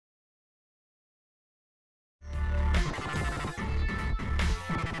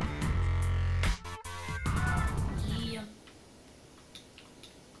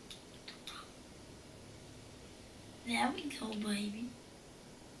There we go, baby.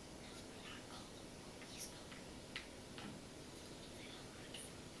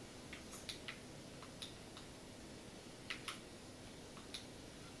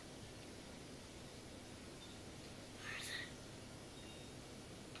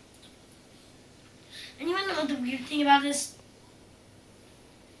 And you want to know what the weird thing about this?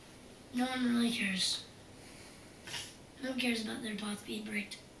 No one really cares. No one cares about their pots being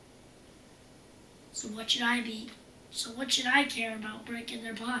bricked. So what should I be? So what should I care about breaking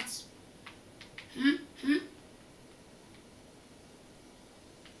their pots? I'm sad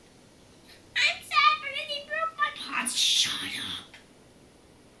because he broke my pots. Shut up.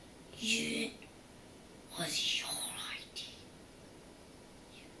 It was your idea.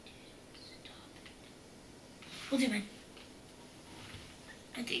 You didn't stop it. We'll do it.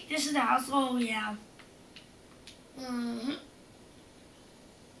 I think this is the house. Oh, yeah.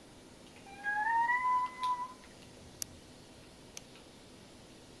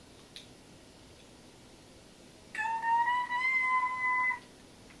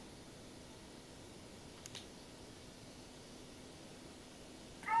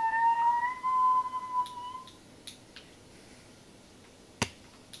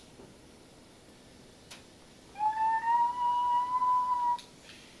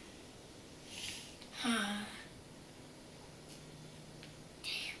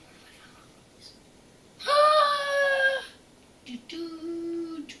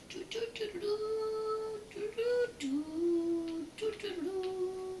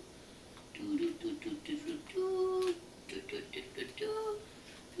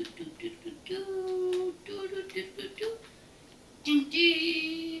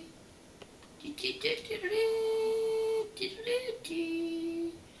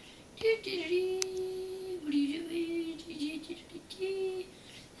 What are you doing?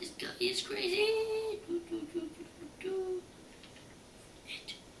 This guy is crazy.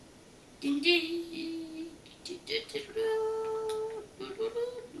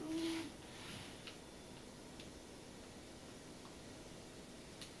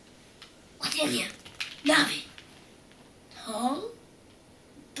 What's in here? Nothing. Huh?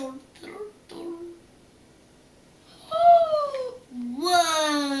 Oh,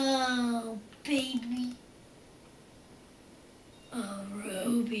 whoa, baby. A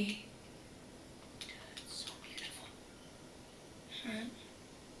ruby. That's so beautiful. Huh?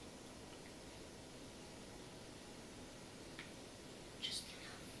 Just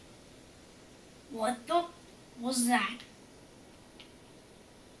enough. What the was that?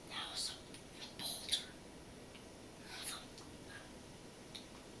 That was a boulder.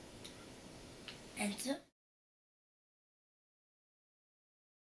 Enter.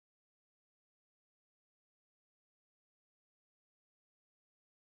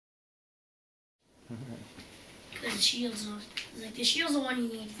 Because the shield's on. Like, the shield's the one you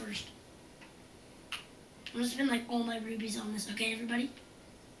need first. I'm gonna spend like all my rubies on this, okay, everybody?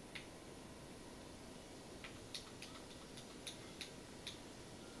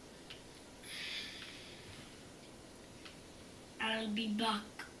 I'll be back.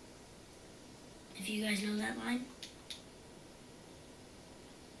 If you guys know that line.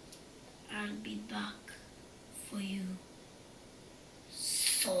 I'll be back for you.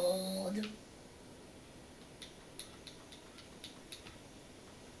 Sword.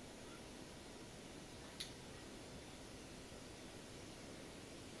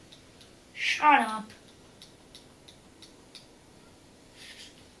 Shut up.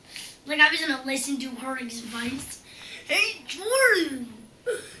 Like I was gonna listen to her advice. Hey Jordan!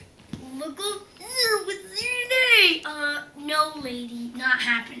 Look up here with DNA! No lady, not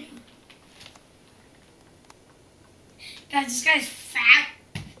happening. Guys, this guy's fat.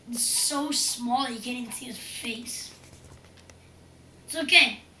 It's so small you can't even see his face. It's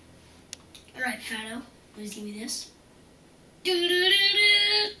okay. Alright, Fatto. Please give me this.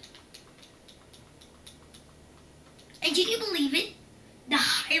 And can you believe it? The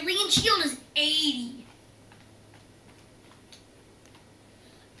Hylian shield is 80.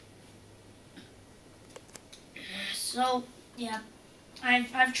 So, yeah, I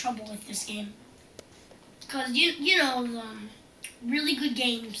have trouble with this game. Because, you know, really good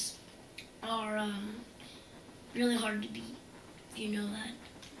games are really hard to beat, if you know that.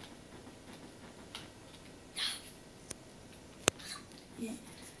 Yeah.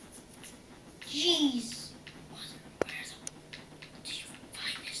 Jeez. Did you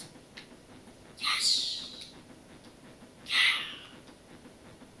find this? Yes. Yeah.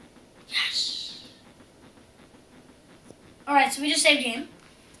 Yes. Alright, so we just saved game.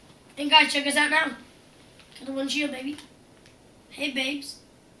 And guys, check us out now. Kill the windshield, baby. Hey, babes.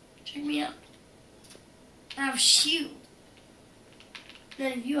 Check me out. have shield.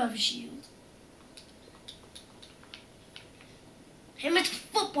 None of you have a shield. Hey, Mr.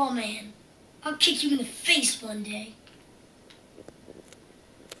 Football Man. I'll kick you in the face one day.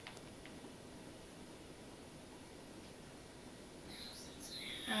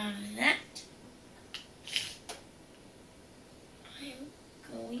 Have that. I'm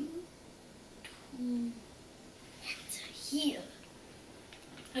going to enter here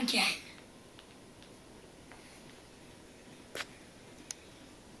again.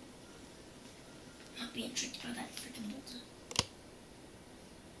 Not being tricked by that freaking bolter.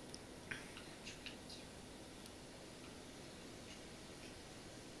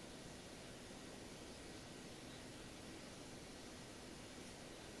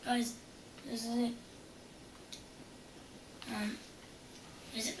 Guys, this is it.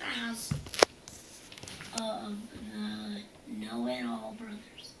 Visit the house of Know-It-All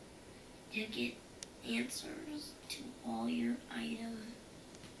Brothers to get answers to all your item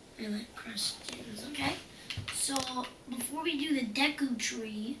and questions. Okay. So before we do the Deku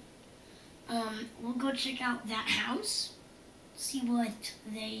Tree, we'll go check out that house, see what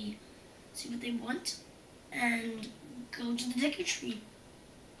they want, and go to the Deku Tree.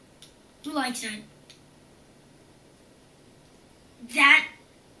 Who likes that? That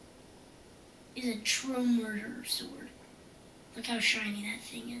is a true murderer sword. Look how shiny that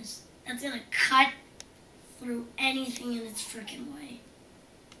thing is. That's gonna cut through anything in its frickin' way.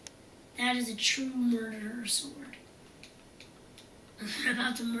 That is a true murderer sword. I'm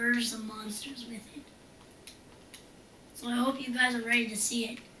about to murder some monsters with it. So I hope you guys are ready to see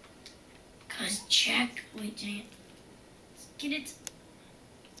it. Cause check, wait, Jan. Let's get it.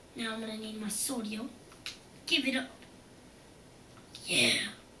 Now I'm gonna need my sodio. Give it up. Yeah.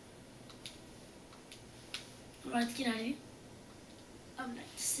 Alright, let's get out of here. I'm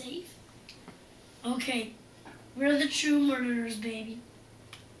back to save. Okay. We're the true murderers, baby.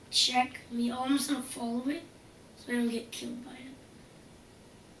 Check me. Oh, I'm just gonna follow it so I don't get killed by it.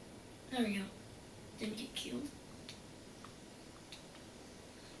 There we go. Didn't get killed.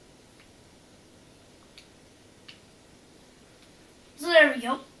 So there we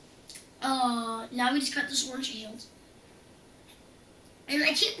go. Now we just got the sword shield. And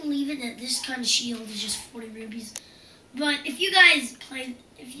I can't believe it that this kind of shield is just 40 rubies. But if you guys played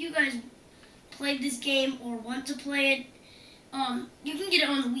this game or want to play it, you can get it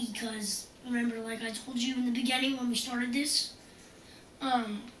on the Wii, because remember, like I told you in the beginning when we started this,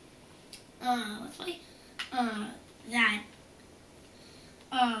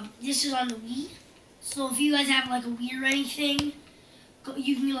 this is on the Wii. So if you guys have like a Wii or anything,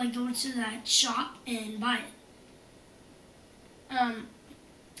 you can like go to that shop and buy it.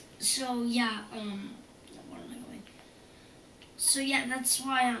 So yeah, what am I going? So yeah, that's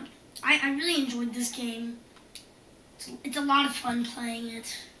why I really enjoyed this game. It's a lot of fun playing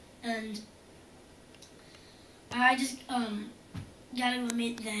it, and I just gotta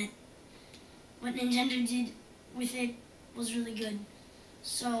admit that what Nintendo did with it was really good.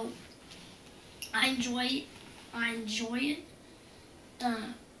 So I enjoy it.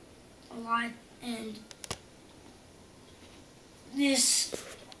 A lot, and this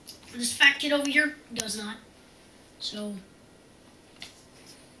fat kid over here does not. So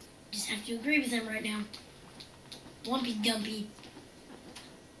just have to agree with him right now. Lumpy Dumpy.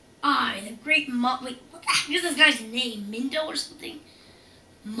 The great wait, what the heck is this guy's name? Mindo or something?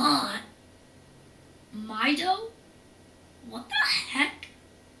 Mido? What the heck?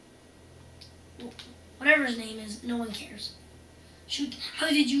 Whatever his name is, no one cares. Shoot, how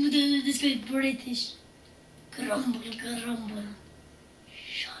did you do this guy British? Grumble.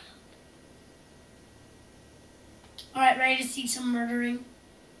 Shut up. Alright, ready to see some murdering?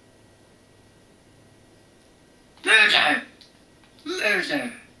 Murder!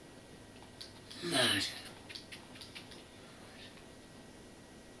 Murder! Murder.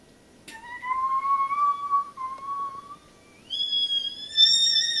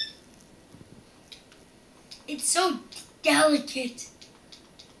 It's so delicate.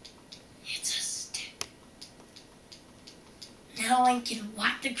 It's a stick. Now I can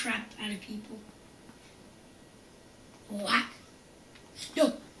whack the crap out of people. Whack.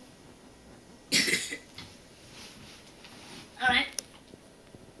 No. Alright.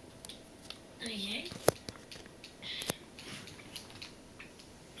 Okay.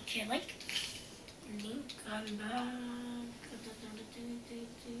 Okay, like. Link on back.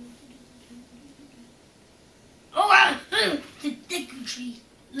 Oh wow! The Deku Tree.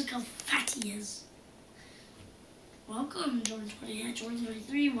 Look how fat he is. Welcome, Jordan 20. Yeah, Jordan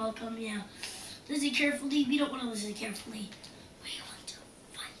 23. Welcome. Yeah. Listen carefully. We don't want to listen carefully. We want to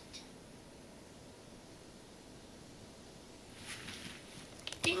fight.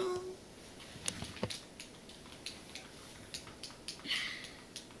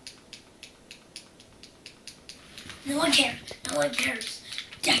 No one cares. No one cares.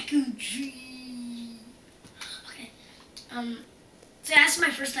 Deku G. Okay. So that's my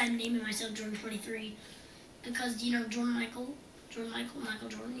first time naming myself Jordan 23 because you know Michael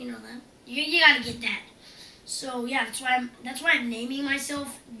Jordan. You know that. You gotta get that. So yeah, that's why I'm naming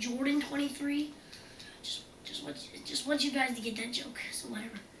myself Jordan 23. Just want you guys to get that joke. So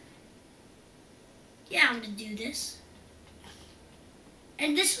whatever. Yeah, I'm gonna do this.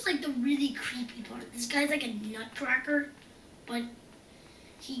 And this is like the really creepy part. This guy's like a nutcracker, but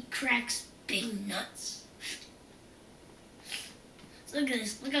he cracks big nuts. So look at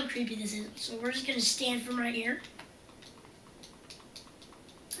this. Look how creepy this is. So we're just gonna stand from right here.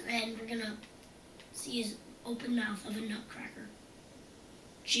 And we're gonna see his open mouth of a nutcracker.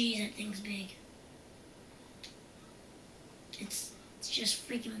 Jeez, that thing's big. It's just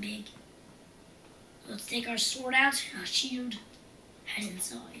freaking big. Let's take our sword out, our shield, head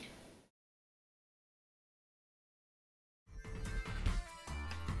inside.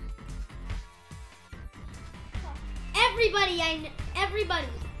 Everybody,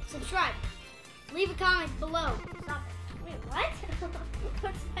 subscribe. Leave a comment below. Stop it. Wait, what?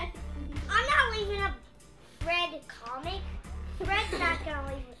 What's that? I'm not leaving a Fred comic. Fred's not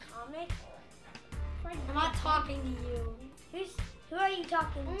gonna leave a comic. I'm not talking to you. Who are you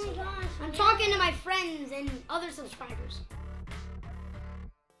talking to? Oh my gosh. I'm talking to my friends and other subscribers.